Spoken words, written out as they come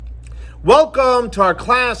Welcome to our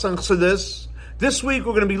class on Chassidus. This week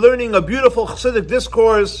we're going to be learning a beautiful Chassidic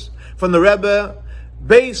discourse from the Rebbe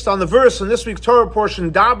based on the verse in this week's Torah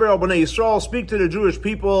portion, Daber al Bnei Yisrael, speak to the Jewish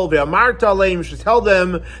people, Ve'amarta aleim, you should tell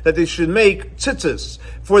them that they should make tzitzis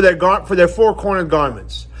for their four-cornered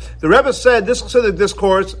garments. The Rebbe said this Chassidic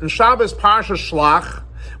discourse in Shabbos Parsha Shlach,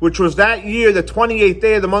 which was that year, the 28th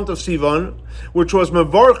day of the month of Sivan, which was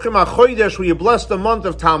Mevorchim HaChodesh, where you bless the month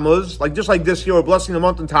of Tammuz, just like this year, we're blessing the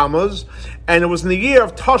month of Tammuz, and it was in the year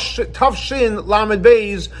of Tafshin Lamed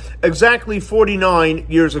Beis, exactly 49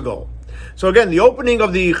 years ago. So again, the opening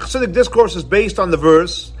of the Chassidic discourse is based on the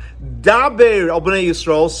verse, Daber al Bnei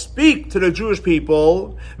Yisrael, speak to the Jewish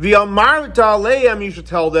people, V'amarta aleim, you should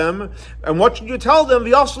tell them, and what should you tell them?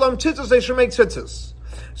 V'yaslam tzitzis, they should make tzitzis.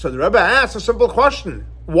 So the Rebbe asks a simple question.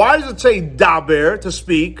 Why does it say daber, to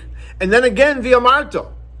speak, and then again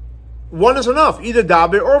v'amarta? One is enough, either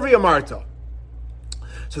daber or v'amarta.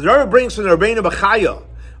 So the Rebbe brings from the Rabbeinu Bechaya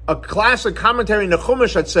a classic commentary in the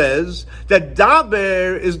Chumash that says that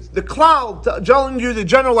daber is the klal, telling you the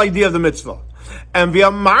general idea of the mitzvah. And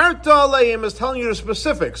v'amarta aleim is telling you the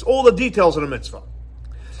specifics, all the details of the mitzvah.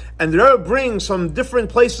 And the Rebbe brings some different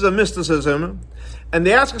places of mysticism, and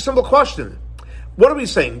they ask a simple question. What are we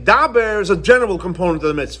saying? Daber is a general component of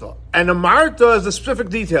the mitzvah, and amarta is the specific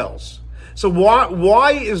details. So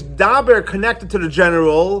why is daber connected to the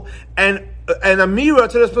general and amira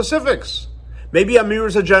to the specifics? Maybe amira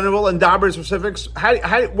is a general and daber is specifics.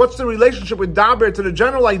 What's the relationship with daber to the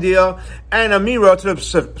general idea and amira to the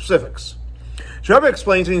specifics? So Rebbe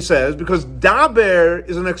explains and he says, because daber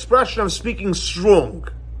is an expression of speaking strong.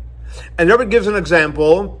 And Rebbe gives an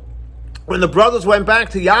example. When the brothers went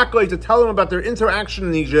back to Yaakov to tell him about their interaction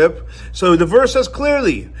in Egypt, so the verse says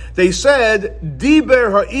clearly, they said,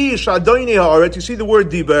 Diber ha'ish adonai ha'aretz, you see the word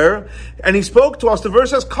Diber, and he spoke to us, the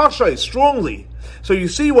verse says kashay, strongly. So you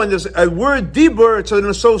see when there's a word Diber, it's an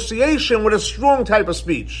association with a strong type of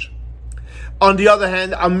speech. On the other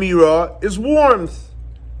hand, Amira is warmth,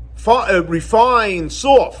 refined,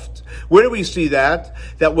 soft. Where do we see that?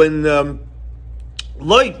 That when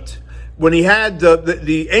when he had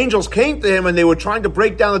the angels came to him and they were trying to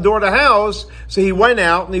break down the door of the house, so he went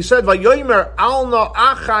out and he said, "Vayomer alna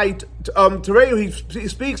achai tereu." He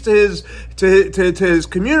speaks to his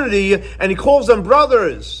community and he calls them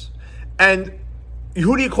brothers. And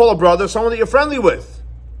who do you call a brother? Someone that you're friendly with.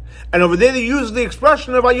 And over there they use the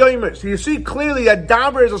expression of Vayomer. So you see clearly that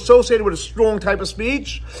daber is associated with a strong type of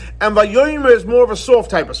speech, and Vayomer is more of a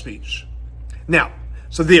soft type of speech. Now.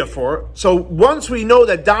 So once we know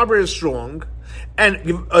that daber is strong and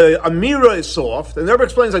amira is soft, and the Rebbe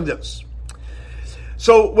explains like this.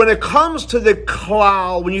 So when it comes to the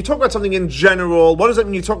klal, when you talk about something in general, what does it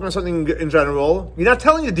mean you talk about something in general? You're not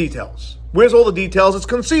telling the details. Where's all the details? It's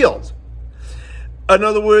concealed. In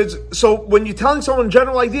other words, so when you're telling someone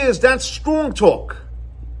general ideas, that's strong talk.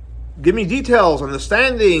 Give me details,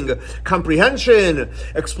 understanding, comprehension,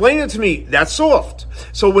 explain it to me. That's soft.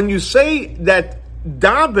 So when you say that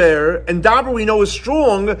daber, and daber we know is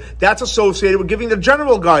strong, that's associated with giving the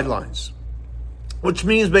general guidelines. Which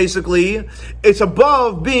means basically, it's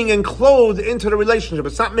above being enclosed into the relationship.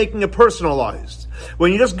 It's not making it personalized.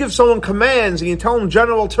 When you just give someone commands and you tell them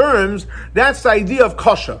general terms, that's the idea of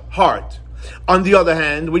kasha, heart. On the other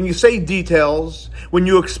hand, when you say details, when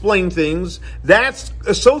you explain things, that's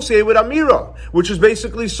associated with amira, which is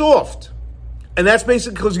basically soft. And that's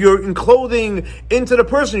basically because you're enclosing into the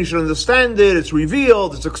person. You should understand it, it's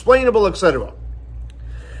revealed, it's explainable, etc.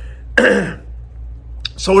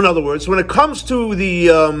 So in other words, when it comes to the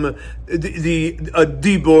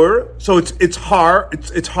dibur, so it's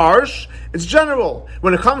harsh, it's general.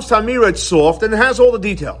 When it comes to amira, it's soft, and it has all the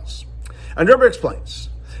details. And Rebbe explains.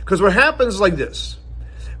 Because what happens is like this.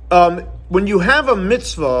 When you have a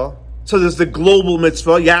mitzvah, so there's the global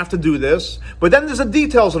mitzvah, you have to do this, but then there's the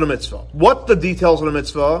details of the mitzvah. What the details of the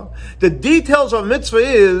mitzvah? The details of a mitzvah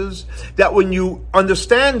is that when you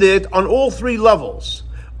understand it on all three levels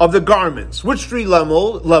of the garments. Which three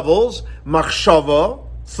levels? Machshava,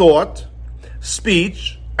 thought,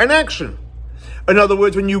 speech, and action. In other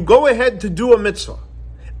words, when you go ahead to do a mitzvah,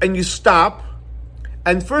 and you stop,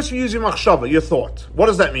 and first you use your machshava, your thought. What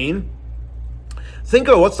does that mean? Think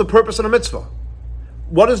of what's the purpose of the mitzvah.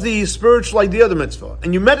 What is the spiritual idea of the mitzvah?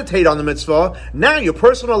 And you meditate on the mitzvah, now you're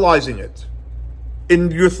personalizing it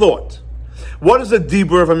in your thought. What is the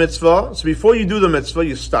dibur of a mitzvah? So before you do the mitzvah,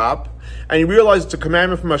 you stop, and you realize it's a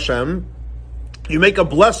commandment from Hashem. You make a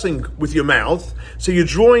blessing with your mouth, so you're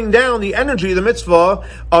drawing down the energy of the mitzvah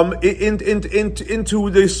into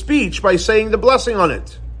the speech by saying the blessing on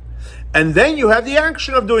it. And then you have the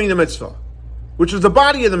action of doing the mitzvah, which is the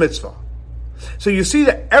body of the mitzvah. So you see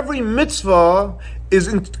that every mitzvah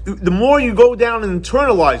the more you go down and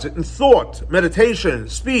internalize it in thought, meditation,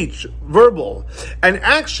 speech, verbal, and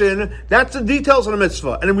action, that's the details of the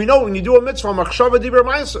mitzvah. And we know when you do a mitzvah, machshava dibur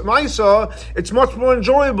ma'isa, it's much more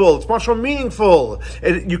enjoyable, it's much more meaningful.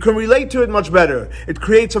 You can relate to it much better. It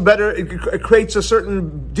creates a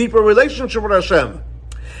certain deeper relationship with Hashem.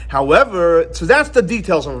 However, so that's the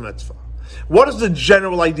details of a mitzvah. What is the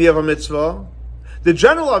general idea of a mitzvah? The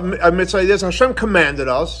general mitzvah idea is Hashem commanded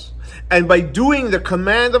us, and by doing the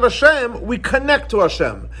command of Hashem, we connect to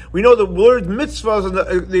Hashem. We know the word mitzvah is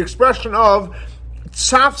the expression of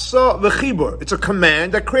tzafsa v'chibur. It's a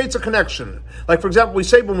command that creates a connection. Like, for example, we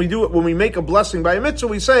say when we make a blessing by a mitzvah,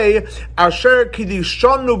 we say, Asher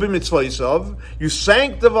kidishanu b'mitzvaysav, you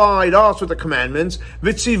sanctified us with the commandments,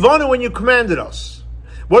 v'tzivanu, when you commanded us.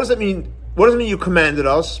 What does it mean? What does it mean you commanded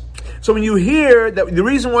us? So when you hear that the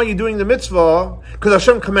reason why you're doing the mitzvah, because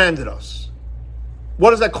Hashem commanded us.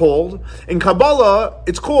 What is that called? In Kabbalah,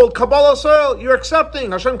 it's called Kabbalah soil. You're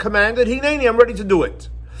accepting. Hashem commanded, Hineni, I'm ready to do it.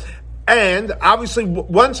 And obviously,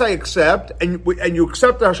 once I accept, and you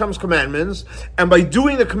accept Hashem's commandments, and by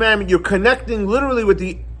doing the commandment, you're connecting literally with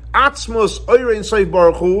the Atzmos Oirein Seif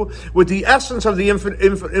Baruch Hu, with the essence of the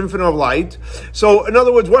infinite of light. So, in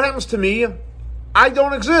other words, what happens to me? I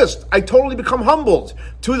don't exist. I totally become humbled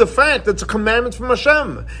to the fact that it's a commandment from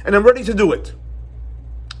Hashem, and I'm ready to do it.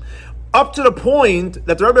 Up to the point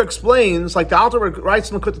that the Rebbe explains, like the Alter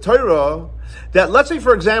writes in the Torah, that let's say,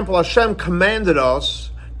 for example, Hashem commanded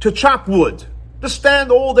us to chop wood, to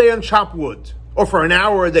stand all day and chop wood, or for an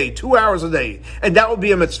hour a day, 2 hours a day, and that would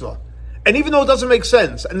be a mitzvah. And even though it doesn't make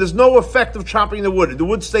sense, and there's no effect of chopping the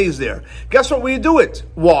wood stays there. Guess what? We do it.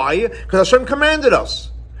 Why? Because Hashem commanded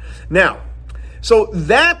us. Now, so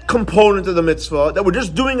that component of the mitzvah, that we're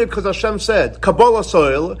just doing it because Hashem said, Kabbalah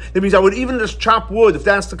soil, that means I would even just chop wood if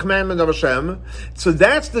that's the commandment of Hashem. So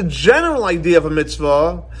that's the general idea of a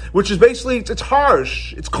mitzvah, which is basically, it's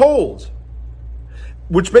harsh, it's cold.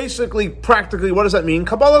 Which basically, practically, what does that mean?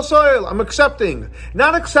 Kabbalah soil, I'm accepting.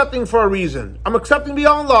 Not accepting for a reason. I'm accepting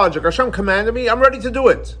beyond logic. Hashem commanded me, I'm ready to do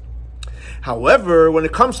it. However, when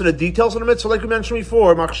it comes to the details of the mitzvah, like we mentioned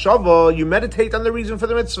before, machshava, you meditate on the reason for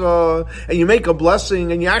the mitzvah, and you make a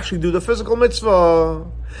blessing, and you actually do the physical mitzvah.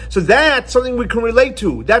 So that's something we can relate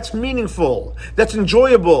to. That's meaningful. That's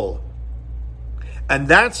enjoyable. And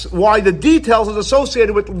that's why the details is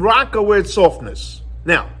associated with raka, where it's softness.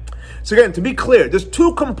 Now, so again, to be clear, there's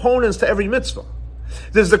two components to every mitzvah.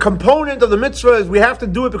 There's the component of the mitzvah is we have to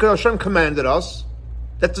do it because Hashem commanded us.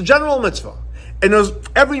 That's the general mitzvah. And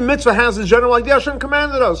every mitzvah has the general idea Hashem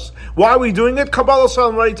commanded us. Why are we doing it? Kabbalah soil,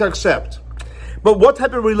 I'm ready to accept. But what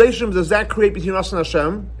type of relationship does that create between us and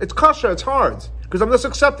Hashem? It's kasha, it's hard. Because I'm just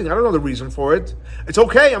accepting. I don't know the reason for it. It's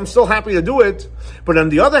okay, I'm still happy to do it. But on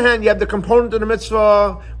the other hand, you have the component of the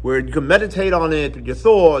mitzvah where you can meditate on it with your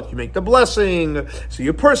thought, you make the blessing, so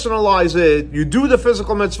you personalize it, you do the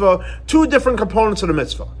physical mitzvah, two different components of the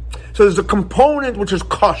mitzvah. So there's a component which is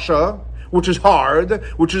kasha, which is hard,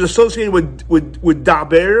 which is associated with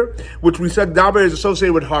daber, which we said daber is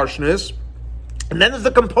associated with harshness. And then there's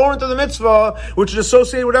the component of the mitzvah, which is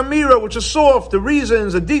associated with amira, which is soft, the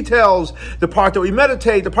reasons, the details, the part that we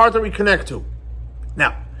meditate, the part that we connect to.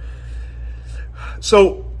 Now,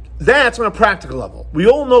 so that's on a practical level. We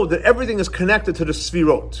all know that everything is connected to the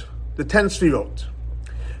sfirot, the 10 sfirot.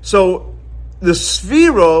 So the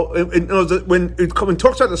sphira, when it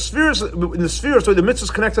talks about the spheres, in the spheres, so the mitzvah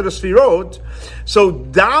is connected to the sphirot. So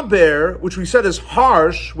daber, which we said is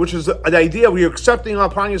harsh, which is the idea where you're accepting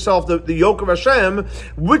upon yourself the yoke of Hashem.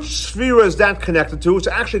 Which sphira is that connected to? It's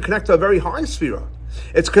actually connected to a very high sphira.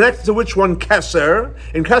 It's connected to which one? Keser.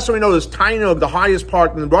 In Keser we know there's Tainug, the highest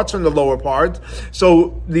part, and Ratzon, the lower part.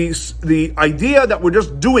 So the idea that we're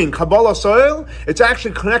just doing Kabbalah soil, it's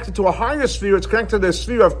actually connected to a higher sphere. It's connected to the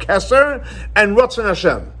sphere of Keser and Ratzon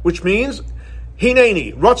Hashem, which means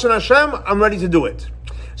Hineni, Ratzon Hashem, I'm ready to do it.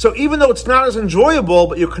 So even though it's not as enjoyable,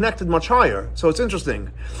 but you're connected much higher. So it's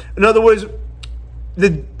interesting. In other words, the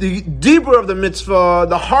deeper of the mitzvah,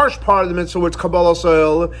 the harsh part of the mitzvah, where it's Kabbalah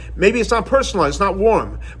soil, maybe it's not personalized, it's not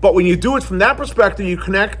warm. But when you do it from that perspective, you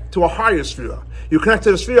connect to a higher sphere. You connect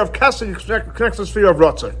to the sphere of Kesed, you connect to the sphere of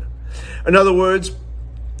Ratzon. In other words,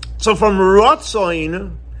 so from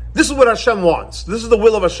Ratzon, this is what Hashem wants. This is the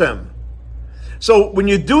will of Hashem. So when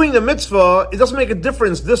you're doing the mitzvah, it doesn't make a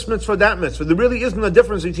difference, this mitzvah, that mitzvah. There really isn't a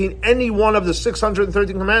difference between any one of the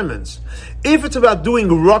 613 commandments. If it's about doing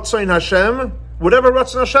Ratzon Hashem, Whatever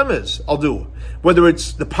Ratzon Hashem is, I'll do. Whether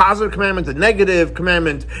it's the positive commandment, the negative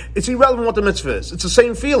commandment, it's irrelevant what the mitzvah is. It's the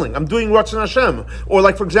same feeling. I'm doing Ratzon Hashem. Or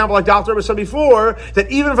like, for example, like the Alter Rebbe said before, that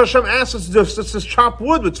even if Hashem asks us to just chop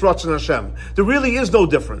wood with Ratzon Hashem, there really is no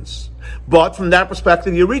difference. But from that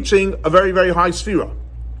perspective, you're reaching a very, very high sphera.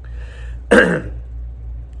 And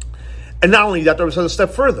not only that, the Rebbe says a step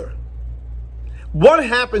further. What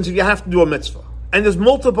happens if you have to do a mitzvah? And there's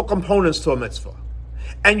multiple components to a mitzvah.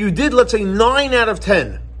 And you did, let's say, 9 out of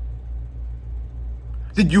 10.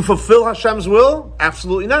 Did you fulfill Hashem's will?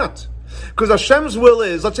 Absolutely not. Because Hashem's will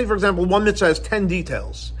is, let's say, for example, one mitzvah has 10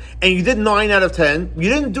 details. And you did 9 out of 10. You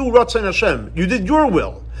didn't do Ratzon Hashem. You did your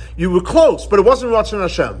will. You were close, but it wasn't Ratzon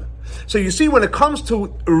Hashem. So you see, when it comes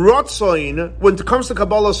to Ratzon, when it comes to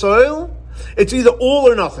Kabbalah soil, it's either all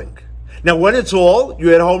or nothing. Now, when it's all, you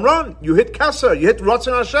hit a home run. You hit Kesser. You hit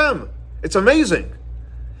Ratzon Hashem. It's amazing.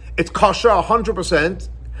 It's kosher 100%.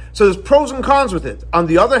 So there's pros and cons with it. On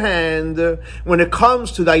the other hand, when it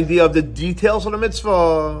comes to the idea of the details of the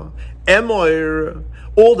mitzvah, emoir,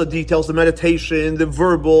 all the details, the meditation, the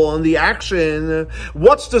verbal, and the action,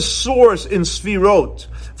 what's the source in Sfirot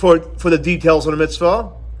for the details of the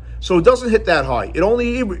mitzvah? So it doesn't hit that high. It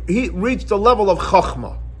only reached the level of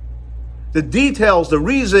Chachma. The details, the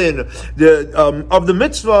reason of the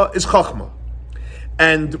mitzvah is Chachma.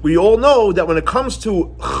 And we all know that when it comes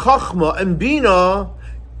to Chachma and Bina,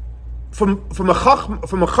 from a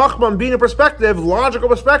Chachma and Bina perspective, logical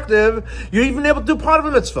perspective, you're even able to do part of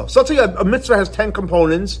a mitzvah. So let's say a mitzvah has 10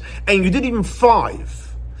 components, and you did even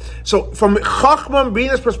 5. So from Chachma and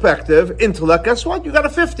Bina's perspective, intellect, guess what? You got a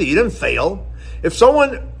 50. You didn't fail. If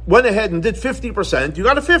someone went ahead and did 50%, you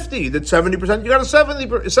got a 50. You did 70%, you got a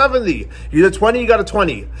 70. You did 20, you got a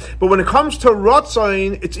 20. But when it comes to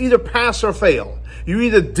Ratzon, it's either pass or fail. You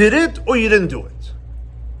either did it or you didn't do it.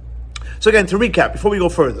 So again, to recap, before we go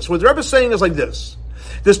further. So what the Rebbe is saying is like this.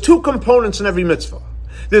 There's 2 components in every mitzvah.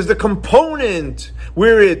 There's the component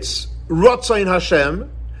where it's Ratzon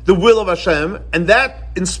Hashem, the will of Hashem, and that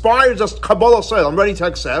inspires us Kabbalah soil. I'm ready to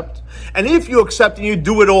accept. And if you accept and you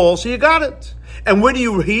do it all, so you got it. And where do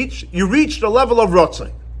you reach? You reach the level of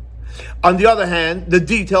Ratzon. On the other hand, the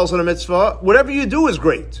details of the mitzvah, whatever you do is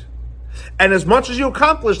great. And as much as you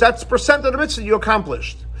accomplish, that's percent of the mitzvah you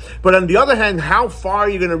accomplished. But on the other hand, how far are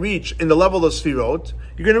you going to reach in the level of Sfirot?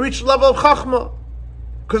 You're going to reach the level of Chachma.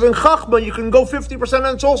 Because in Chachma, you can go 50%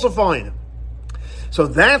 and it's also fine. So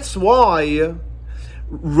that's why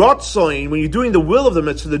Ratzon, when you're doing the will of the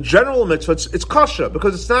mitzvah, the general mitzvah, it's kosher,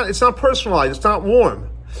 because it's not personalized, it's not warm.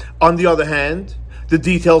 On the other hand, the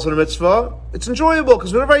details of the mitzvah, it's enjoyable,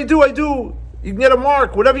 because whatever I do. You can get a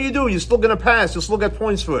mark. Whatever you do, you're still going to pass. You'll still get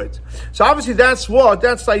points for it. So obviously that's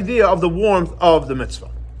the idea of the warmth of the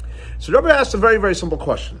mitzvah. So Rabbi asked a very, very simple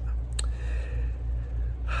question.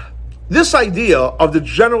 This idea of the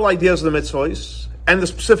general ideas of the mitzvahs and the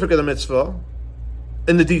specific of the mitzvah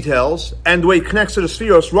in the details and the way it connects to the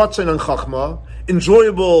spheres, Ratzon and Chachma,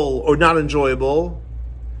 enjoyable or not enjoyable,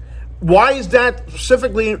 why is that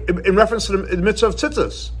specifically in reference to the mitzvah of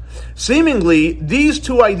tzitzis? Seemingly, these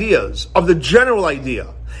 2 ideas of the general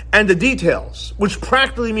idea and the details, which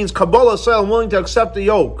practically means Kabbalah soil and willing to accept the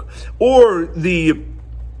yoke, or the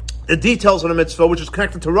details of the mitzvah, which is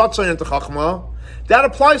connected to Ratzon and to Chachma, that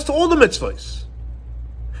applies to all the mitzvahs.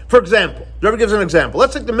 For example, the Rebbe gives an example.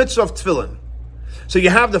 Let's take the mitzvah of tefillin. So you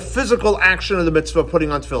have the physical action of the mitzvah of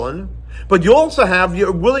putting on tefillin, but you also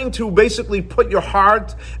you're willing to basically put your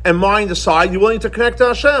heart and mind aside. You're willing to connect to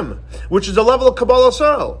Hashem, which is the level of Kabbalah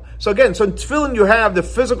soil. So again, so in tefillin you have the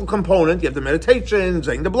physical component, you have the meditation,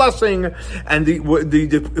 saying the blessing, and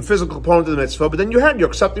the physical component of the mitzvah, but then you're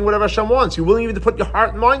accepting whatever Hashem wants. You're willing even to put your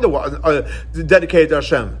heart and mind dedicated to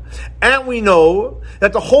Hashem. And we know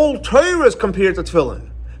that the whole Torah is compared to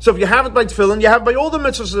tefillin. So if you have it by tefillin, you have it by all the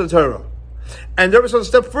mitzvahs of the Torah. And there was a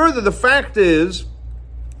step further. The fact is,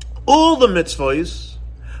 all the mitzvahs,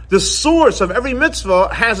 the source of every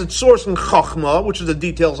mitzvah has its source in Chachma, which is the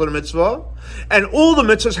details of the mitzvah, and all the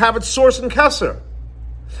mitzvahs have its source in Kesser.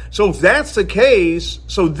 So if that's the case,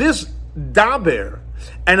 so this Daber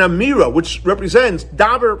and Amira, which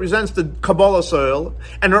Daber represents the Kabbalah soil,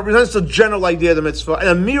 and represents the general idea of the mitzvah,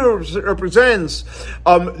 and Amira represents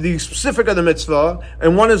the specific of the mitzvah,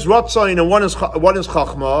 and one is Ratzon and one is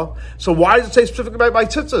Chachma. So why does it say specifically by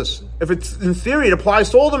tzitzis? If it's, in theory, it applies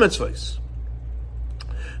to all the mitzvahs.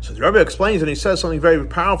 So the Rebbe explains, and he says something very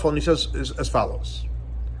powerful, and he says as follows.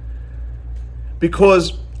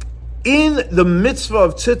 Because in the mitzvah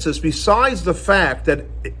of tzitzis, besides the fact that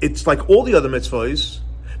it's like all the other mitzvahs,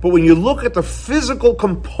 but when you look at the physical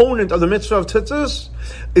component of the mitzvah of tzitzis,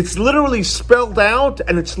 it's literally spelled out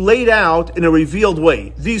and it's laid out in a revealed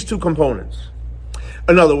way. These 2 components.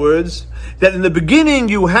 In other words, that in the beginning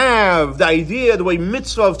you have the idea, the way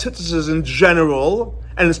mitzvah of tzitzis is in general,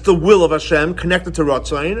 and it's the will of Hashem connected to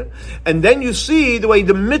Ratzain, and then you see the way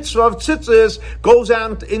the mitzvah of tzitzis goes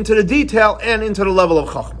out into the detail and into the level of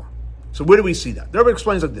Chachma. So where do we see that? The Rebbe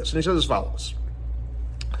explains like this, and he says as follows.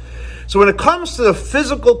 So when it comes to the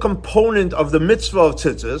physical component of the mitzvah of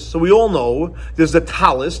tzitzis, so we all know there's the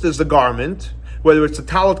talis, there's the garment, whether it's the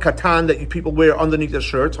talit katan that people wear underneath their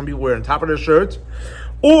shirt, some people wear on top of their shirt,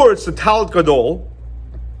 or it's the talit gadol.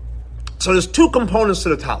 So there's two components to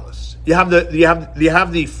the talis. You have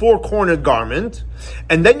the four-cornered garment,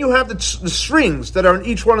 and then you have the strings that are in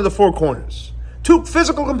each one of the four corners. Two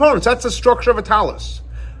physical components. That's the structure of a talis.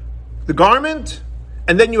 The garment,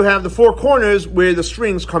 and then you have the four corners where the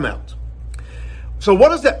strings come out. So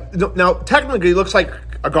what is that? Now, technically, it looks like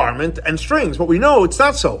a garment and strings, but we know it's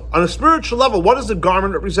not so. On a spiritual level, what does the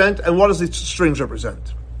garment represent, and what does the strings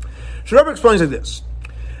represent? So Rebbe explains like this.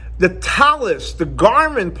 The talis, the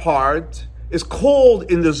garment part, is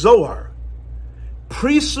called in the Zohar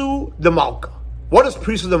Prisu de Malka. What does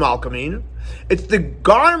Prisu de Malka mean? It's the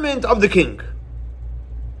garment of the king.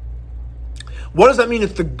 What does that mean?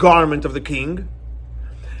 It's the garment of the king.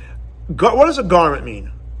 What does a garment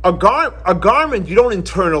mean? A garment you don't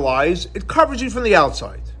internalize. It covers you from the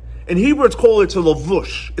outside. In Hebrew, it's called a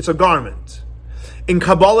lavush. It's a garment. In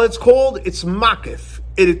Kabbalah, it's makif.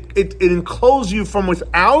 It encloses you from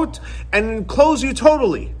without and encloses you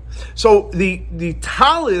totally. So the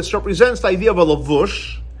talis represents the idea of a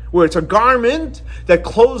lavush, where it's a garment that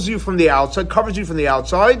clothes you from the outside, covers you from the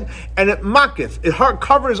outside, and it makif. It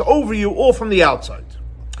covers over you all from the outside.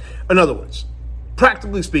 In other words,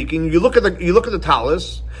 practically speaking, you look at the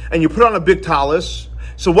talis and you put on a big talis.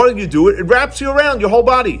 So what do? It wraps you around your whole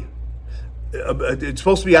body. It's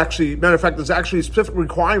supposed to be actually, matter of fact, there's actually specific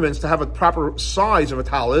requirements to have a proper size of a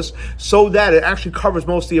talis so that it actually covers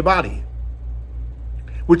most of your body.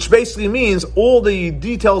 Which basically means all the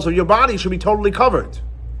details of your body should be totally covered.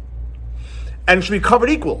 And should be covered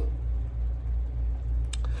equal.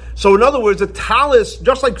 So in other words, the talis,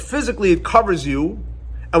 just like physically it covers you,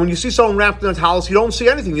 and when you see someone wrapped in a talis, you don't see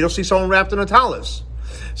anything. You don't see someone wrapped in a talis.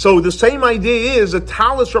 So the same idea is the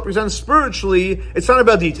talis represents spiritually, it's not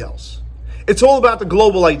about details. It's all about the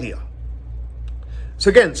global idea. So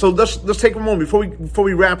again, let's take a moment before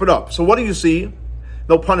we wrap it up. So what do you see?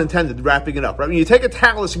 No pun intended, wrapping it up. Right? When you take a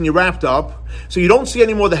talis and you wrapped up, so you don't see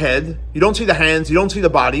anymore the head, you don't see the hands, you don't see the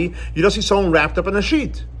body, you don't see someone wrapped up in a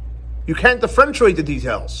sheet. You can't differentiate the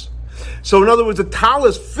details. So in other words, the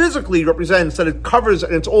talis physically represents that it covers,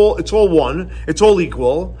 and it's all one, it's all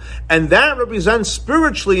equal, and that represents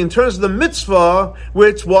spiritually in terms of the mitzvah, where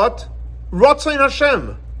it's what? Ratzain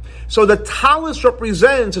Hashem. So the talis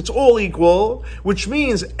represents it's all equal, which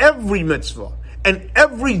means every mitzvah and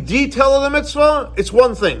every detail of the mitzvah, it's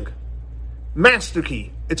one thing. Master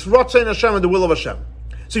key. It's Ratzain Hashem and the will of Hashem.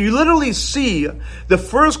 So you literally see the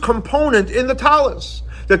first component in the talis.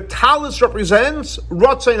 The talis represents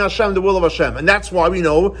Ratzain Hashem, the will of Hashem. And that's why we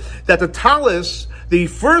know that the talis, the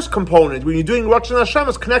first component, when you're doing Ratzain Hashem,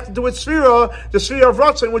 is connected to its sphira, the sphira of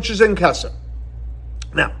Ratzain, which is in Kesser.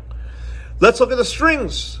 Now, let's look at the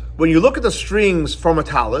strings. When you look at the strings from a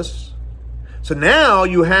talis, so now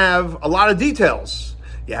you have a lot of details.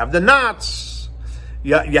 You have the knots,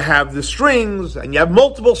 you have the strings, and you have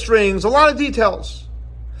multiple strings, a lot of details.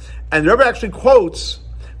 And the Rebbe actually quotes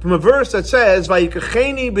from a verse that says,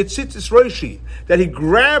 "Vayikacheni b'tzitzis roshi," that he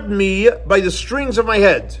grabbed me by the strings of my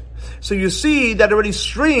head. So you see that already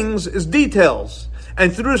strings is details,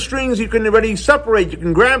 and through the strings you can already separate, you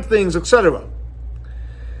can grab things, etc.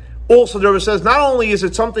 Also, the Rebbe says, not only is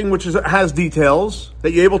it something which has details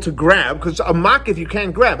that you're able to grab, because a makif you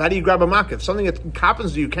can't grab. How do you grab a makif? Something that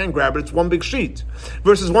happens to you can't grab it, it's one big sheet.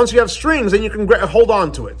 Versus once you have strings, then you can hold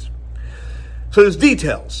on to it. So there's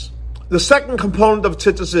details. The second component of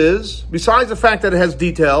tzitzis is, besides the fact that it has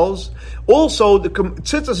details, also the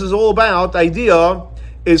tzitzis is all about, the idea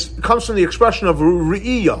comes from the expression of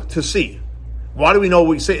re'iyah, to see. Why do we know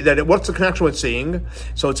we say that? What's the connection with seeing?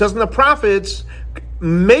 So it says in the prophets,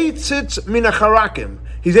 Meitzitz min hacharakim.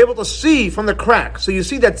 He's able to see from the crack. So you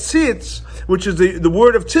see that tzitz, which is the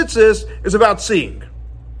word of tzitzis, is about seeing.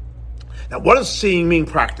 Now what does seeing mean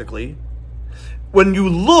practically? When you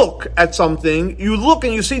look at something, you look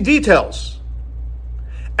and you see details.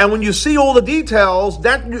 And when you see all the details,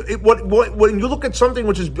 when you look at something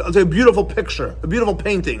which is a beautiful picture, a beautiful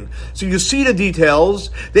painting, so you see the details,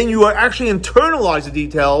 then you are actually internalize the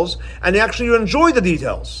details, and actually you enjoy the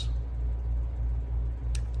details.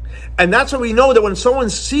 And that's how we know that when someone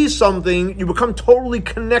sees something, you become totally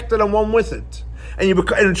connected and one with it. And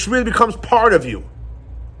it really becomes part of you.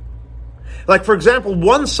 Like, for example,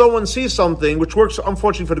 once someone sees something, which works,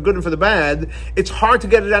 unfortunately, for the good and for the bad, it's hard to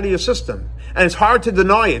get it out of your system. And it's hard to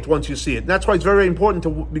deny it once you see it. And that's why it's very important to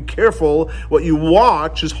be careful what you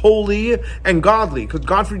watch is holy and godly. Because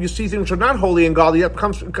God forbid you see things which are not holy and godly, that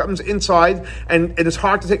comes inside, and it is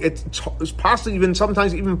hard to take. It's possibly even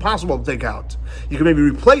sometimes even impossible to take out. You can maybe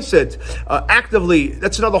replace it actively.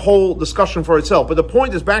 That's another whole discussion for itself. But the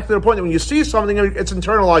point is, back to the point that when you see something, it's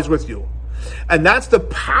internalized with you. And that's the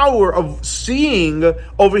power of seeing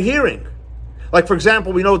over hearing. Like, for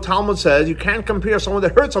example, we know Talmud says you can't compare someone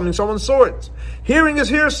that heard something, someone saw it. Hearing is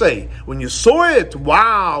hearsay. When you saw it,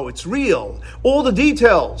 wow, it's real. All the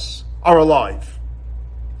details are alive.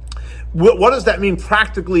 What does that mean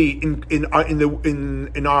practically in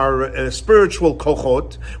our spiritual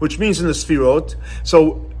kochot, which means in the sfirot?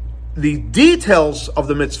 So the details of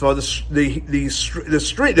the mitzvah,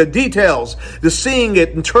 the details, the seeing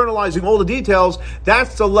it, internalizing all the details,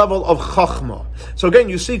 that's the level of chachma. So again,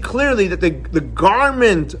 you see clearly that the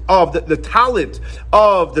garment of the talit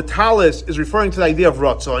of the talis is referring to the idea of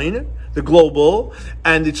ratzain, the global,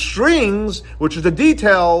 and its strings, which is the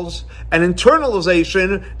details, and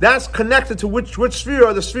internalization, that's connected to which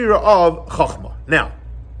sphere? The sphere of chachma. Now,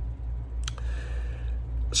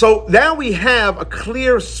 so now we have a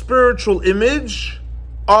clear spiritual image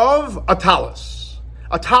of a talis.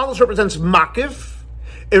 A talis represents makif,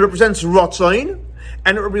 it represents rotzain,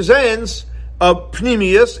 and it represents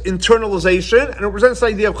pnimius, internalization, and it represents the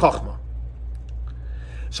idea of chachma.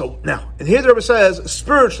 So now, and here the Rebbe says,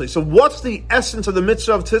 spiritually, so what's the essence of the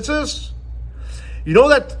mitzvah of tzitzis? You know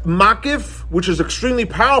that makif, which is extremely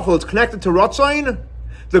powerful, it's connected to rotzain?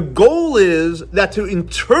 The goal is that to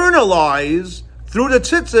internalize through the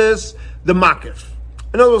tzitzis, the makif.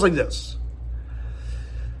 In other words, like this.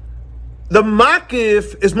 The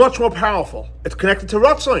makif is much more powerful. It's connected to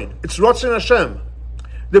Ratzain. It's Ratzain Hashem.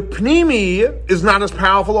 The pnimi is not as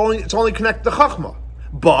powerful, it's only connected to Chachma.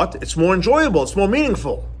 But it's more enjoyable, it's more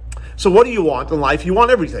meaningful. So what do you want in life? You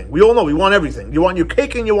want everything. We all know we want everything. You want your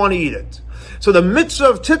cake and you want to eat it. So the mitzvah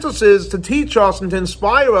of tzitzis is to teach us and to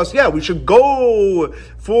inspire us, we should go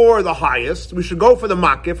for the highest, we should go for the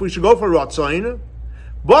makif, we should go for Ratzain,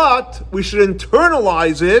 but we should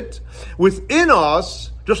internalize it within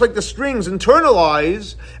us, just like the strings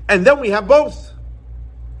internalize, and then we have both.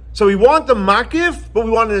 So we want the makif, but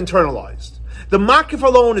we want it internalized. The makif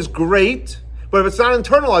alone is great, but if it's not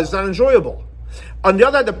internalized, it's not enjoyable. On the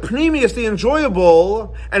other hand, the pnimi is the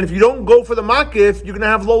enjoyable, and if you don't go for the makif, you're going to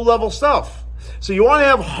have low-level stuff. So you want to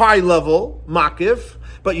have high-level makif,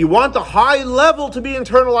 but you want the high level to be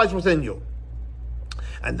internalized within you.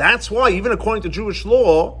 And that's why, even according to Jewish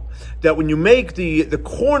law, that when you make the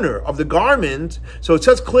corner of the garment, so it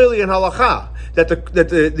says clearly in halakha that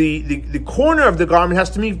the corner of the garment has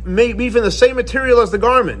to be even the same material as the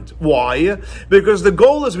garment. Why? Because the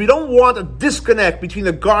goal is we don't want a disconnect between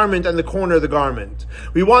the garment and the corner of the garment.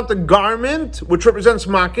 We want the garment, which represents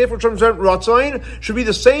makif, which represents ratzain, should be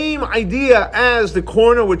the same idea as the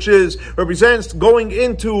corner, which represents going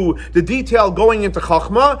into the detail, going into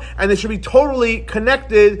chachma, and they should be totally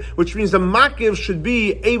connected, which means the makif should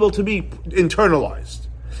be able to be internalized.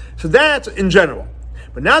 So that's in general.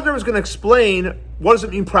 But now there is going to explain what does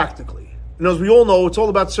it mean practically. And as we all know, it's all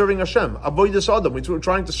about serving Hashem. Avodas Adam, we're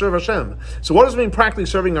trying to serve Hashem. So what does it mean practically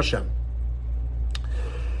serving Hashem?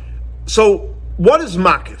 So what is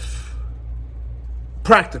makif?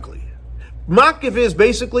 Practically. Makif is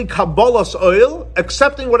basically Kabbalah's oil,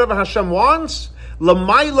 accepting whatever Hashem wants,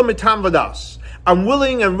 l'mayla mitam vadas. I'm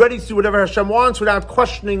willing and ready to do whatever Hashem wants without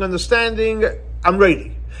questioning, understanding. I'm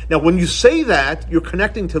ready. Now, when you say that, you're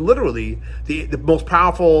connecting to literally the most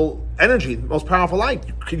powerful energy, the most powerful light.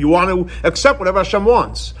 You want to accept whatever Hashem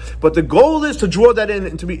wants. But the goal is to draw that in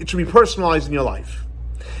and it should be personalized in your life.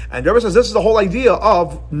 And the Rebbe says this is the whole idea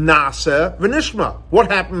of Nasa v'nishma.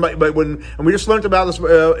 What happened when, and we just learned about this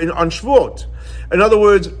on Shavuot. In other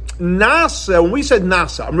words, Nasa, when we said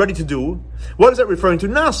Nasa, I'm ready to do, what is that referring to?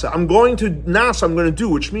 Nasa. I'm going to do,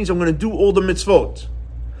 which means I'm going to do all the mitzvot.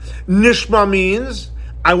 Nishma means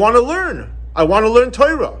I want to learn. I want to learn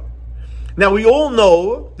Torah. Now we all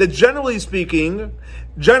know that generally speaking,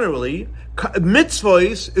 mitzvahs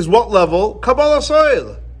is what level? Kabbalah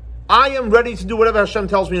soil. I am ready to do whatever Hashem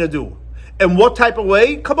tells me to do. In what type of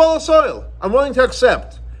way? Kabbalah soil. I'm willing to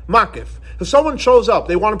accept. Makif. If someone shows up,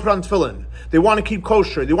 they want to put on tefillin, they want to keep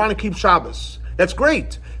kosher, they want to keep Shabbos. That's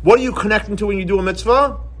great. What are you connecting to when you do a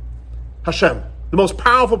mitzvah? Hashem. The most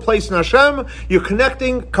powerful place in Hashem, you're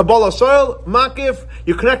connecting Kabbalah soil, makif,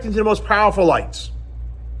 you're connecting to the most powerful lights.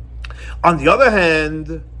 On the other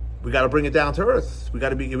hand, we got to bring it down to earth. It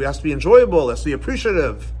has to be enjoyable, it has to be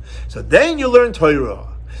appreciative. So then you learn Torah.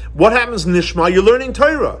 What happens in Nishma? You're learning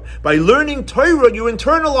Torah. By learning Torah, you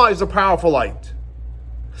internalize the powerful light.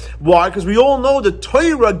 Why? Because we all know that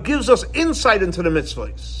Torah gives us insight into the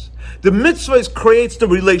mitzvahs. The mitzvahs creates the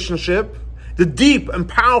relationship, the deep and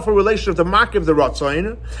powerful relationship, the makiv, the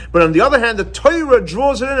ratzain. But on the other hand, the Torah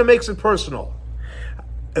draws it in and makes it personal.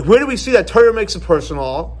 And where do we see that Torah makes it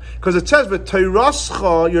personal? Because it says, "But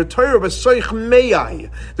Torascha, your Torah, b'soich meyai."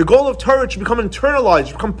 The goal of Torah should become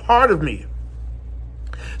internalized, become part of me.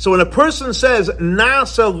 So when a person says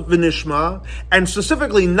Nasa v'nishma, and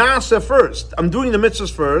specifically Nasa first, I'm doing the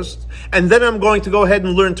mitzvahs first, and then I'm going to go ahead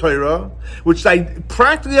and learn Torah, which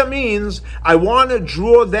practically that means I want to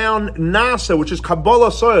draw down Nasa, which is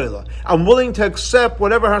Kabbalah soil. I'm willing to accept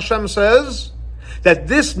whatever Hashem says, that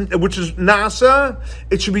this, which is Nasa,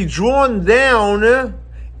 it should be drawn down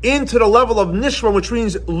into the level of Nishma, which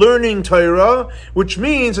means learning Torah, which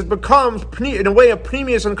means it becomes, in a way, a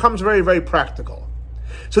previous and becomes very, very practical.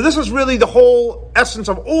 So this is really the whole essence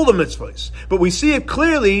of all the mitzvahs. But we see it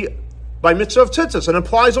clearly by mitzvah of tzitzis, and it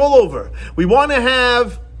applies all over. We want to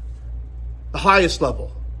have the highest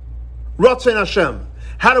level. Ratzon Hashem.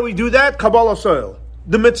 How do we do that? Kabbalah soil.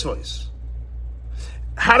 The mitzvahs.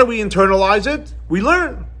 How do we internalize it? We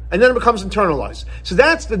learn. And then it becomes internalized. So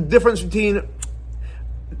that's the difference between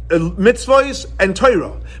mitzvahs and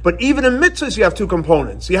Torah. But even in mitzvahs you have two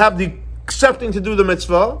components. You have the accepting to do the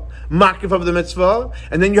mitzvah, makif of the mitzvah,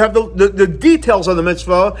 and then you have the details of the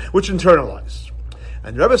mitzvah, which internalize.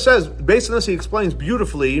 And the Rebbe says, based on this, he explains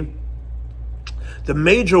beautifully the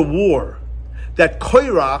major war that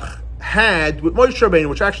Korach had with Moshe Rabbeinu,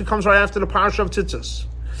 which actually comes right after the parasha of Tzitzis.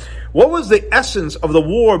 What was the essence of the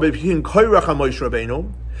war between Korach and Moshe Rabbeinu?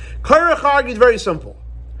 Korach argued very simple.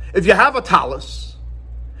 If you have a talis,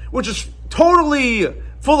 which is totally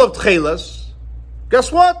full of tchelas, guess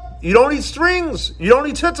what? You don't need strings. You don't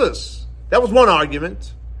need tzitzis. That was one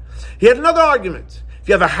argument. He had another argument. If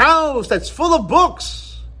you have a house that's full of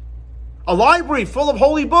books, a library full of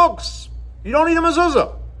holy books, you don't need a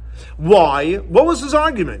mezuzah. Why? What was his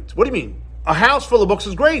argument? What do you mean? A house full of books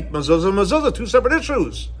is great. Mezuzah, two separate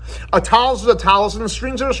issues. A talis is a talis and the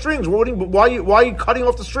strings are the strings. Why are you cutting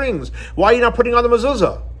off the strings? Why are you not putting on the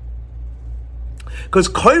mezuzah? Because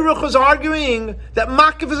Korach was arguing that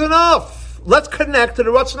makif is enough. Let's connect to the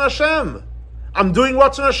Ratzon Hashem. I'm doing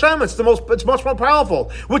Ratzon Hashem. It's much more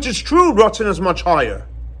powerful. Which is true, Ratzon is much higher.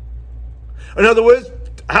 In other words,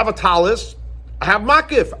 I have a talis, I have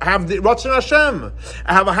makif, I have the Ratzon Hashem.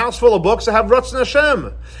 I have a house full of books, I have Ratzon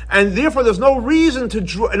Hashem. And therefore there's no reason to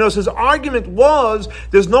draw, and his argument was,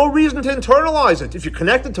 there's no reason to internalize it. If you're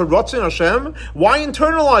connected to Ratzon Hashem, why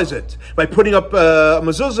internalize it? By putting up a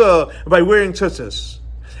mezuzah, by wearing tzitzis.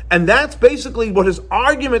 And that's basically what his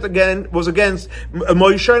argument again was against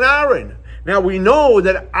Moshe and Aaron. Now we know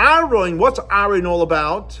that Aaron, what's Aaron all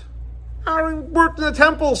about? Aaron worked in the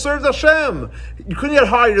temple, served Hashem. You couldn't get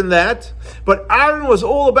higher than that. But Aaron was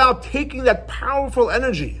all about taking that powerful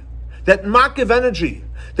energy, that makiv energy,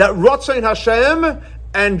 that Ratzon Hashem,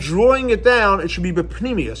 and drawing it down. It should be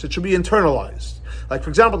bepnimius. It should be internalized. Like, for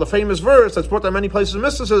example, the famous verse that's brought down many places in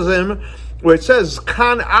mysticism, where it says,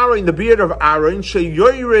 "Kan Aaron," the beard of Aaron,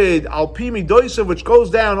 sheyoyred al pi midosav, which goes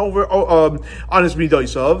down over on his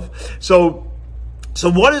midosav. So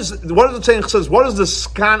what is it saying? It says, what is the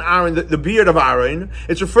skan Aaron, the beard of Aaron?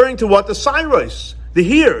 It's referring to what? The cyrus, the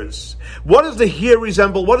hairs. What does the hair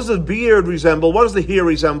resemble? What does the beard resemble? What does the hair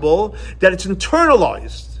resemble? That it's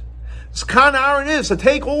internalized. Skan Aaron is to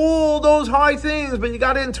take all those high things, but you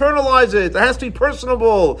got to internalize it. It has to be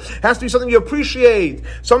personable. It has to be something you appreciate,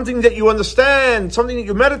 something that you understand, something that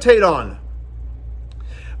you meditate on.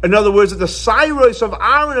 In other words, that the cyrus of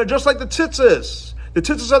Aaron are just like the tzitzis. The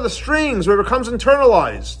tzitzis are the strings where it becomes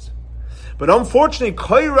internalized. But unfortunately,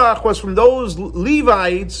 Korach was from those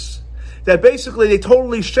Levites that basically they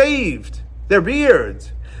totally shaved their beard.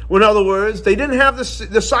 In other words, they didn't have the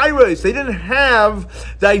cyrus. They didn't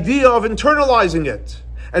have the idea of internalizing it.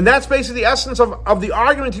 And that's basically the essence of the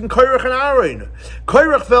argument in Korach and Aaron.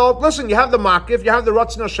 Korach felt, listen, you have the makif, you have the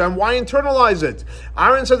Ratzon Hashem, why internalize it?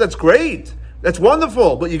 Aaron said, that's great, that's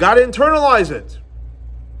wonderful, but you got to internalize it.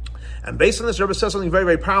 And based on this, Rebbe says something very,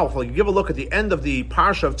 very powerful. You give a look at the end of the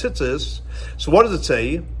Parsha of Tzitzis. So what does it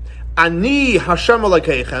say? Ani Hashem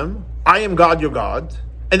Elokeichem, I am God your God.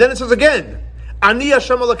 And then it says again, Ani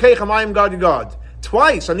Hashem Elokeichem, I am God your God.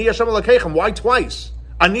 Twice, Ani Hashem Elokeichem, why twice?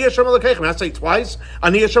 Ani Hashem Elokeichem, I say twice.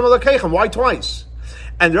 Ani Hashem Elokeichem, why twice?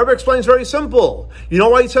 And the Rebbe explains very simple. You know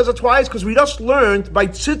why he says it twice? Because we just learned by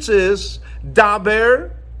Tzitzis,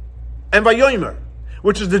 Daber, and Vayomer,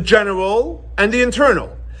 which is the general and the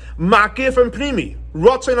internal. Makif and Pnimi,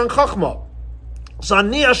 Ratzon and Chachma. So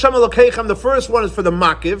Ani Hashem Elokeichem, the first one is for the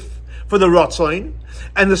makif, for the Ratzain,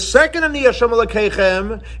 and the second Ani Hashem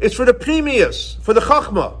Elokeichem is for the Pnimius, for the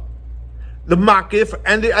Chachma, the makif,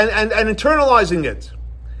 and internalizing it,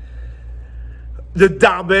 the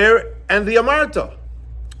Daber and the Amarta.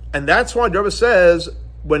 And that's why the Rebbe says,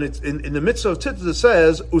 when it's in the mitzvah of Tzitzis, it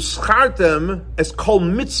says, Uschartem es kol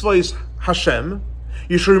mitzvahs Hashem.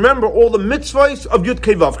 You should remember all the mitzvahs of Yud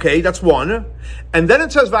Kei Vav Kei, that's one. And then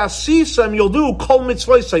it says, V'asisem, you'll do kol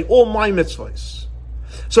mitzvahs, say, all my mitzvahs.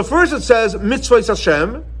 So first it says, mitzvahs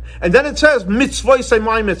Hashem, and then it says, mitzvahs, say,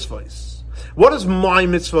 my mitzvahs. What is my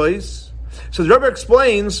mitzvahs? So the Rebbe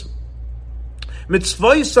explains,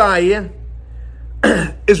 mitzvahs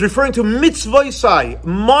is referring to mitzvahs,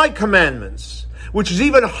 my commandments, which is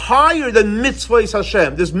even higher than mitzvahs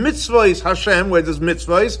Hashem. There's mitzvahs Hashem, where there's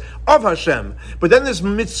mitzvahs of Hashem. But then there's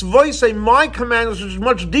mitzvahs, my commandments, which is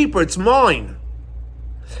much deeper. It's mine.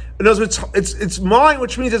 In other words, it's mine,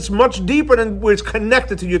 which means it's much deeper than where it's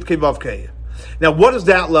connected to Yud Kei Vav Kei. Now, what is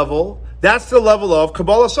that level? That's the level of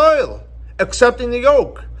Kabbalah soil, accepting the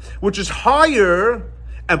yoke, which is higher.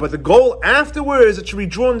 But the goal afterwards, it should be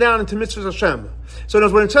drawn down into mitzvahs Hashem. So in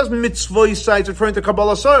other words, when it says mitzvah, it's referring to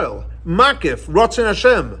Kabbalah soil, makif, rotzen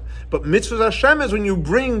Hashem. But mitzvahs Hashem is when you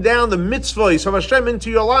bring down the mitzvahs of Hashem into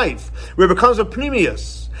your life, where it becomes a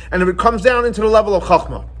pnimius, and it comes down into the level of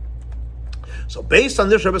chachma. So based on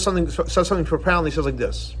this, Rebbe says something profound. He says like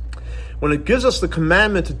this: when it gives us the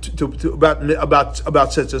commandment about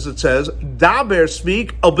tzitzis, it says, "Daber,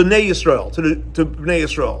 speak al bnei Yisrael," to bnei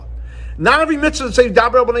Yisrael. Not every mitzvah says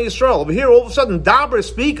Daber al bnei Yisrael. Over here, all of a sudden, Daber,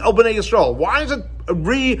 speak al bnei Yisrael. Why is it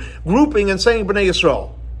regrouping and saying bnei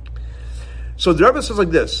Yisrael? So the Rebbe says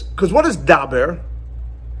like this, because what is Daber?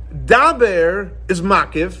 Daber is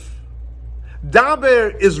makif.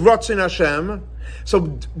 Daber is Ratzin Hashem.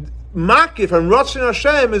 So makif and Ratzin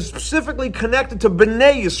Hashem is specifically connected to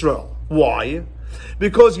bnei Yisrael. Why?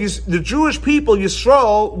 Because the Jewish people,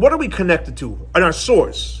 Yisrael, what are we connected to? And our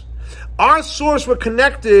source. Our source, we're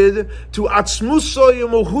connected to Atzmusoy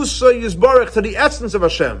Muhusoy Yisbarach, to the essence of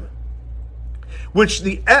Hashem. Which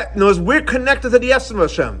we're connected to the essence of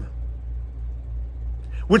Hashem,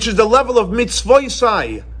 which is the level of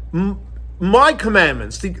mitzvah, my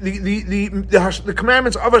commandments, the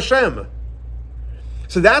commandments of Hashem.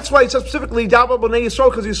 So that's why it says specifically Daber b'nei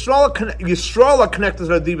Yisrael, because Yisrael are connected to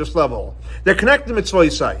the deepest level. They're connected to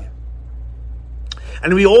mitzvah.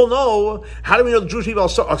 And we all know, how do we know the Jewish people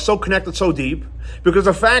are so connected so deep? Because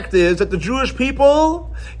the fact is that the Jewish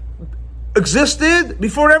people existed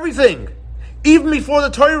before everything, even before the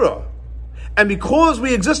Torah. And because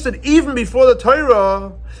we existed even before the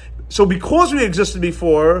Torah, so because we existed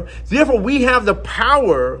before, therefore we have the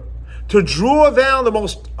power to draw down the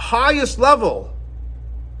most highest level,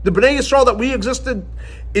 the Bnei Yisrael, that we existed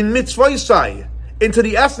in mitzvah, into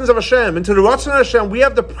the essence of Hashem, into the Ratzon Hashem. We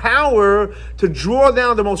have the power to draw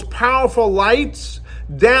down the most powerful lights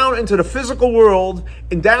down into the physical world,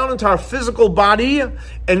 and down into our physical body, and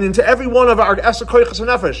into every one of our Eser Koyches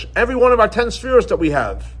Nefesh, every one of our 10 spheres that we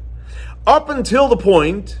have. Up until the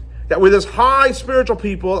point that we're this high spiritual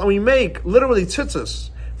people, and we make literally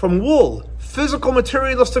tzitzis from wool, physical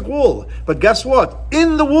materialistic wool. But guess what?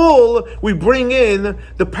 In the wool, we bring in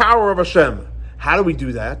the power of Hashem. How do we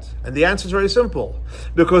do that? And the answer is very simple.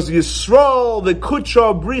 Because Yisrael, the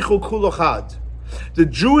Kutsha, Brichu, Kulachad. The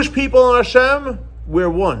Jewish people and Hashem, we're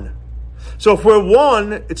one. So if we're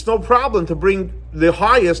one, it's no problem to bring the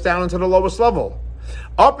highest down into the lowest level.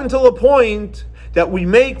 Up until the point that we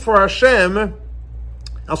make for Hashem,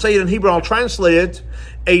 I'll say it in Hebrew, I'll translate it,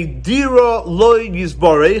 a dira lo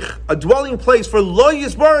yizbarech, a dwelling place for lo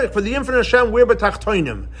yizbarech, for the infinite Hashem, we're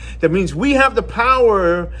betachtoinim. That means we have the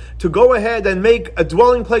power to go ahead and make a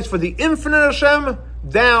dwelling place for the infinite Hashem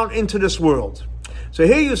down into this world. So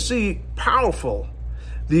here you see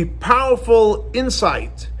the powerful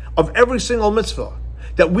insight of every single mitzvah.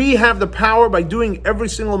 That we have the power by doing every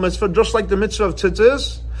single mitzvah, just like the mitzvah of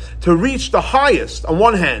tzitzis, to reach the highest, on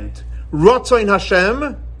one hand, Ratzon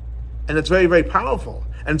Hashem, and it's very, very powerful.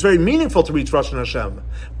 And it's very meaningful to reach Ratzon Hashem.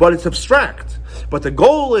 But it's abstract. But the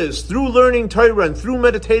goal is, through learning Torah and through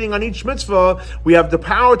meditating on each mitzvah, we have the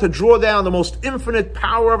power to draw down the most infinite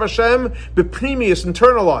power of Hashem, b'pnimius,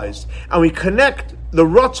 internalized. And we connect the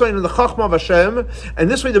Ratzon and the Chachma of Hashem,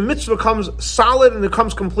 and this way the mitzvah becomes solid and it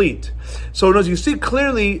becomes complete. So as you see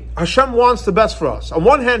clearly, Hashem wants the best for us. On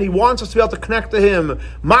one hand, He wants us to be able to connect to Him,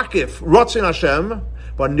 Makif, Ratzon Hashem,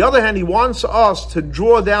 But on the other hand, He wants us to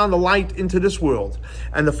draw down the light into this world.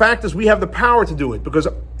 And the fact is, we have the power to do it, because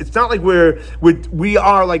it's not like we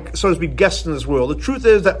are, like, so to speak, guests in this world. The truth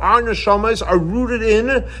is that our neshamas are rooted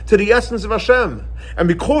in to the essence of Hashem. And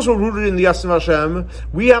because we're rooted in the essence of Hashem,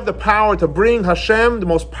 we have the power to bring Hashem, the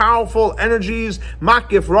most powerful energies,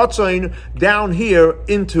 makif, ratzain, down here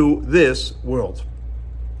into this world.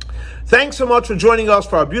 Thanks so much for joining us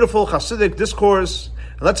for our beautiful Hasidic discourse.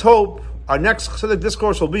 And let's hope our next Hasidic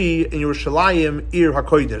discourse will be in Yerushalayim, Ir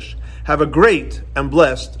HaKodesh. Have a great and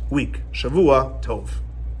blessed week. Shavua Tov.